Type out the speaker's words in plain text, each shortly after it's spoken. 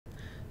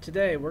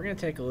Today we're going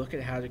to take a look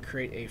at how to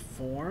create a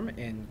form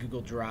in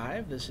Google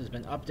Drive. This has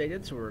been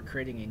updated, so we're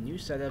creating a new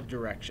set of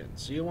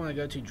directions. So you'll want to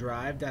go to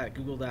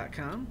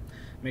drive.google.com,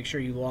 make sure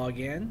you log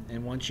in,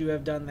 and once you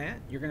have done that,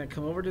 you're going to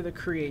come over to the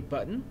Create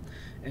button,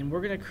 and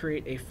we're going to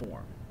create a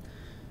form.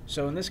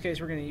 So in this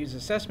case, we're going to use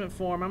assessment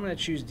form. I'm going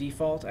to choose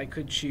default. I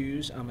could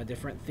choose a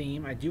different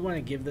theme. I do want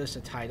to give this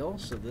a title,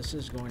 so this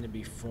is going to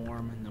be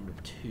form number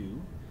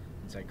 2,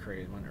 since I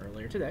created one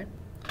earlier today.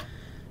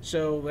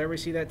 So there we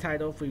see that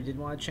title. If we did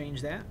want to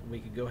change that,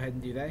 we could go ahead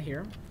and do that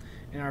here.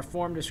 In our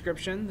form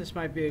description, this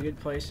might be a good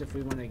place if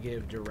we want to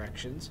give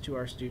directions to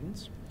our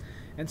students.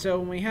 And so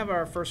when we have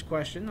our first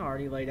question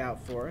already laid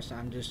out for us,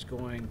 I'm just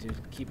going to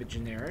keep it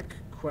generic.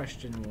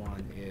 Question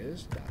 1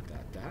 is ...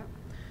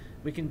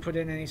 We can put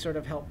in any sort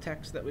of help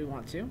text that we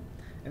want to.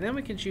 And then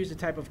we can choose the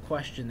type of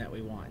question that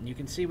we want. And you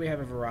can see we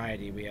have a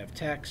variety. We have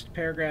text,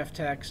 paragraph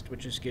text, which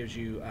just gives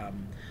you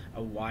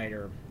a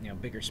wider,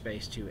 bigger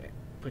space to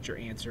put your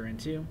answer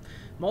into.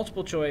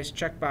 Multiple choice,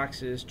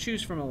 checkboxes,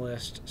 choose from a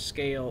list,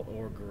 scale,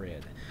 or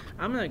grid.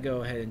 I'm going to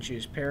go ahead and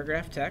choose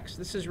paragraph text.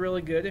 This is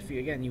really good if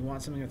you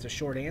want something that's a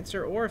short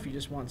answer, or if you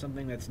just want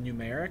something that's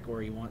numeric,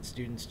 or you want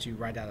students to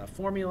write out a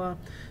formula,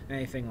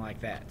 anything like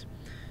that.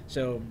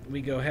 So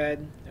we go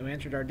ahead and we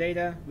entered our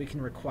data. We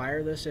can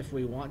require this if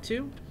we want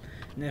to.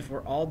 And if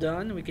we're all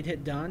done, we could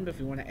hit done, but if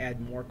we want to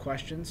add more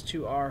questions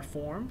to our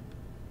form,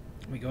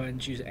 we go ahead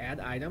and choose add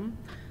item.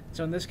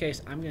 So in this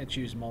case, I'm going to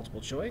choose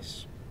multiple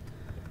choice.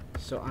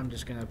 So I'm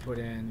just going to put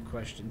in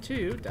question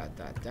 2, ...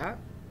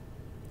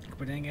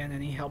 Put in again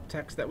any help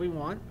text that we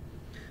want.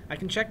 I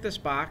can check this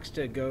box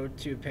to go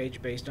to a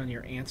page based on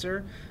your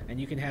answer,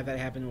 and you can have that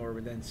happen where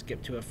we then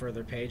skip to a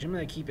further page. I'm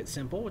going to keep it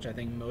simple, which I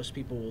think most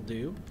people will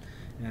do.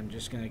 And I'm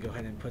just going to go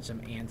ahead and put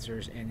some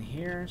answers in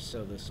here.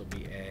 So this will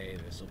be A,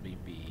 this will be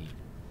B,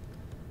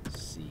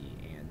 C,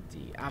 and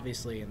D.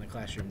 Obviously in the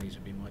classroom these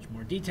would be much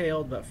more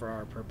detailed, but for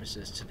our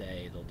purposes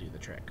today they'll do the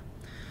trick.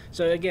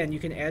 So again, you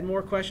can add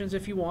more questions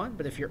if you want,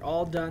 but if you're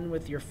all done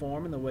with your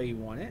form and the way you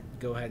want it,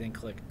 go ahead and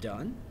click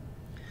done.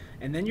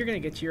 And then you're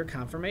going to get to your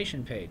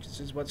confirmation page. This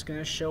is what's going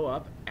to show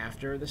up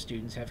after the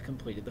students have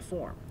completed the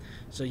form.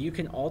 So you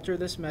can alter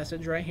this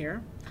message right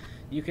here.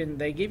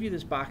 They give you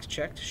this box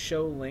checked,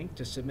 show link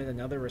to submit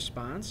another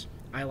response.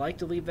 I like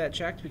to leave that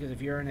checked because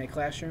if you're in a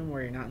classroom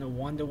where you're not in a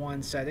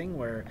one-to-one setting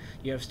where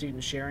you have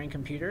students sharing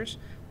computers,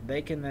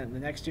 the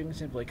next student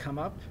simply come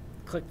up,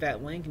 click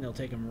that link, and it'll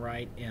take them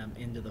right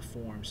into the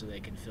form so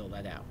they can fill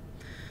that out.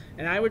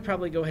 And I would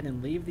probably go ahead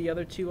and leave the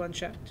other two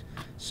unchecked.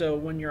 So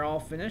when you're all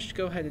finished,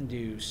 go ahead and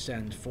do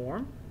send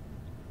form.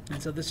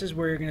 And so this is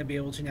where you're going to be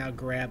able to now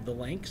grab the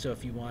link. So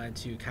if you wanted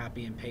to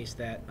copy and paste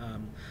that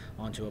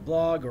onto a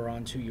blog or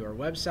onto your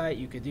website,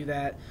 you could do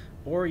that.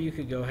 Or you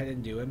could go ahead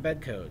and do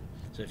embed code.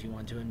 So if you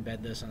want to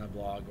embed this on a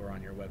blog or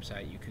on your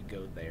website, you could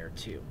go there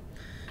too.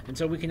 And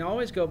so we can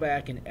always go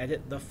back and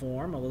edit the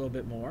form a little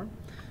bit more.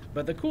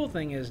 But the cool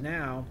thing is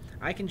now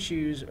I can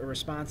choose a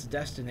response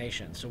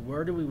destination. So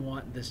where do we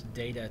want this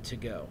data to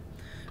go?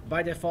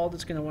 By default,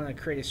 it's going to want to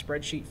create a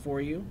spreadsheet for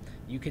you.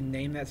 You can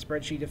name that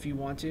spreadsheet if you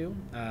want to.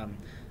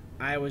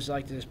 I always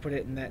like to just put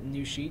it in that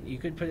new sheet. You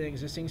could put an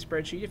existing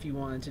spreadsheet if you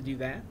wanted to do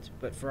that,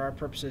 but for our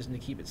purposes and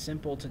to keep it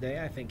simple today,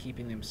 I think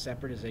keeping them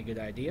separate is a good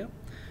idea.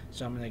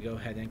 So I'm going to go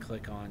ahead and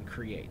click on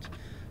Create.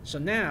 So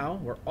now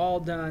we're all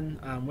done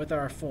with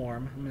our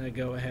form. I'm going to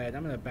go ahead,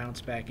 I'm going to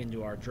bounce back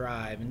into our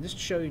Drive and just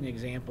show you an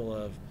example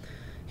of,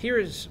 here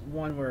is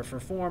one where for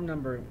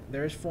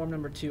there's form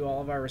number 2,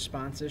 all of our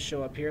responses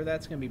show up here.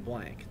 That's going to be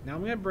blank. Now I'm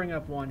going to bring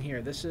up one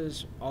here. This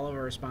is all of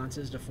our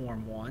responses to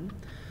form 1.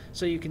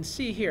 So you can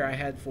see here I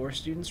had 4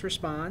 students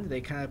respond. They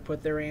kind of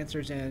put their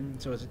answers in.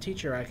 So as a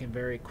teacher, I can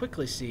very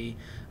quickly see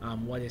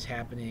what is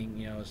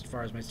happening, as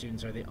far as my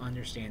students are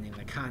understanding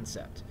the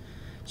concept.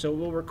 So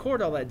we'll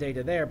record all that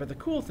data there, but the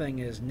cool thing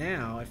is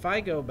now if I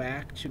go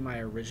back to my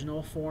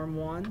original form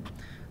 1,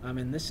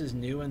 and this is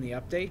new in the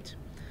update,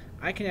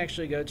 I can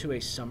actually go to a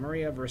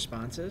summary of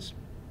responses.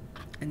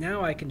 And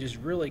now I can just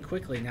really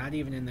quickly, not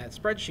even in that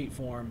spreadsheet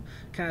form,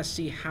 kind of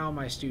see how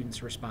my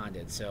students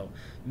responded. So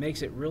it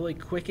makes it really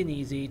quick and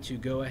easy to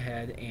go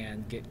ahead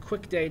and get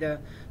quick data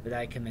that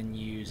I can then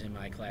use in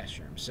my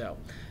classroom. So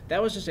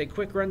that was just a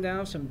quick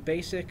rundown of some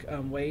basic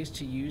ways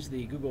to use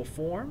the Google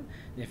form.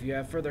 And if you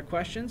have further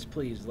questions,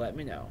 please let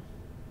me know.